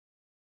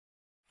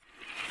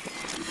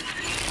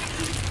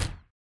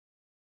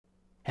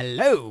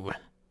Hello!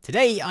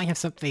 Today I have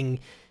something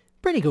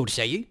pretty cool to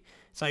show you.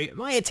 So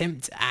my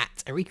attempt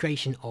at a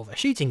recreation of a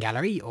shooting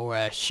gallery or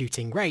a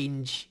shooting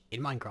range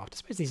in Minecraft. I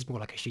suppose this is more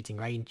like a shooting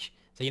range.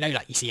 So you know,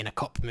 like you see in a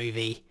cop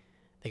movie,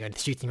 they go into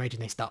the shooting range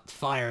and they start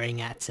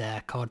firing at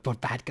cardboard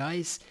bad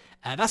guys.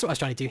 That's what I was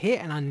trying to do here,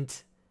 and I'm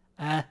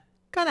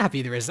kind of happy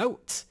with the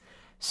result.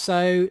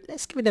 So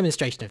let's give a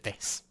demonstration of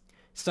this.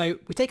 So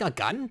we take our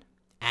gun,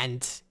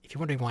 and if you're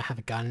wondering why I have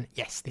a gun,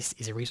 yes, this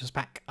is a resource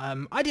pack.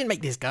 I didn't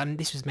make this gun.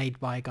 This was made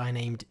by a guy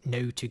named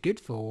No Too Good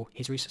for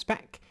his resource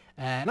pack.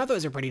 And I thought it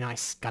was a pretty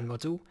nice gun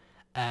model,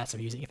 so I'm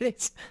using it for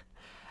this.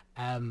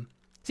 So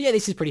yeah,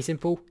 this is pretty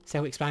simple,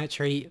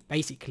 self-explanatory.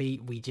 Basically,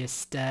 we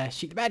just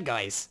shoot the bad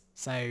guys.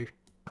 So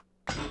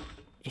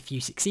if you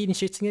succeed in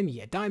shooting them, you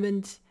get a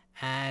diamond.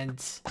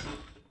 And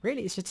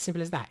really, it's just as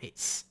simple as that.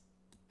 It's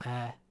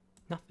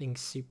nothing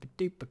super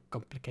duper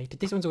complicated.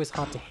 This one's always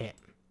hard to hit.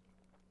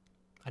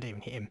 I didn't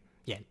even hit him.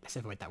 Yeah, let's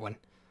avoid that one.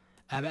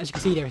 But as you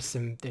can see,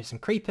 there's some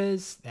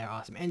creepers. There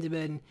are some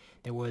endermen.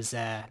 There was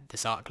the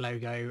Sarc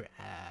logo,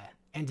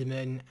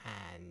 enderman,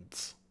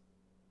 and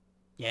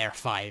yeah, there are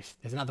 5.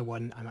 There's another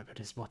one. I might be able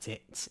to spot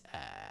it.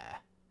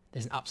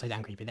 There's an upside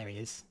down creeper. There he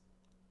is.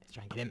 Let's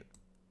try and get him.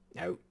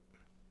 No.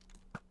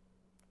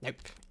 Nope.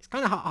 It's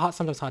kind of hard,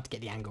 sometimes hard to get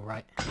the angle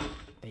right.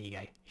 There you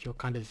go. If you're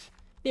kind of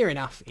near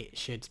enough, it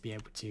should be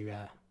able to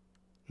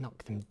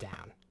knock them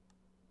down.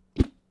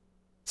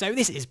 So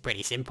this is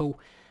pretty simple.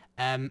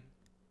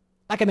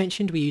 Like I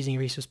mentioned, we're using a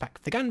resource pack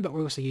for the gun, but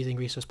we're also using a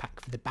resource pack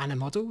for the banner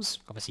models.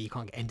 Obviously, you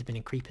can't get endermen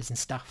and creepers and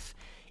stuff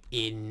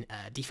in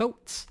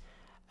default.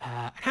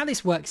 And how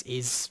this works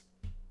is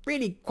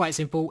really quite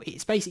simple.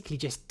 It's basically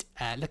just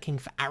looking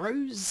for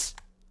arrows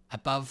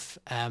above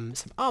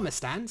some armor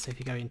stands. So if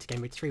you go into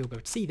game mode 3, we'll be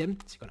able to see them.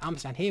 So you've got an armor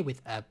stand here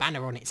with a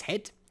banner on its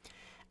head.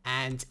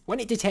 And when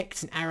it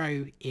detects an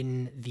arrow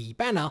in the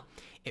banner,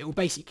 it will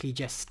basically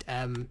just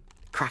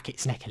crack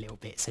its neck a little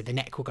bit. So the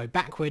neck will go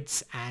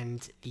backwards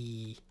and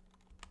the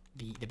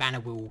banner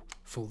will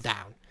fall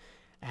down.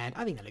 And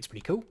I think that looks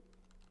pretty cool.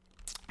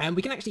 And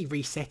we can actually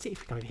reset it.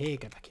 If we come over here,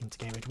 go back into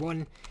game mode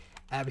 1.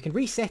 We can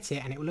reset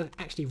it and it will look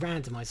actually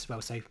randomized as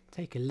well. So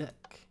take a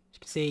look. As you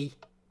can see,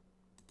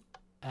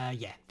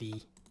 yeah,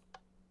 the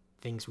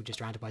things will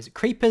just randomize it.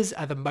 Creepers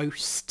are the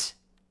most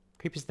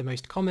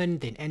common,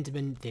 then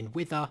enderman, then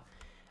wither,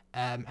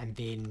 and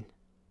then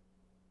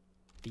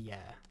the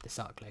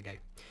Sarc logo.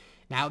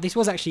 Now, this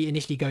was actually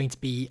initially going to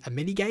be a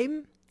mini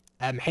game,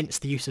 hence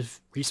the use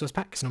of resource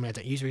packs. Normally I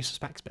don't use resource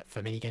packs, but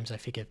for mini games I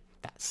figure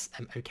that's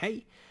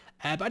okay.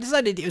 But I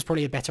decided it was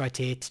probably a better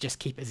idea to just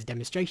keep it as a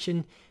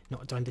demonstration,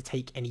 not to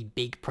undertake any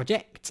big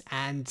project,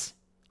 and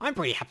I'm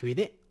pretty happy with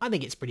it. I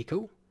think it's pretty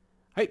cool.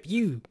 I hope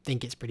you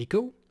think it's pretty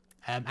cool,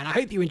 and I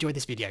hope you enjoyed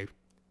this video.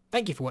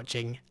 Thank you for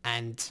watching,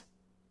 and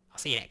I'll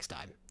see you next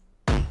time.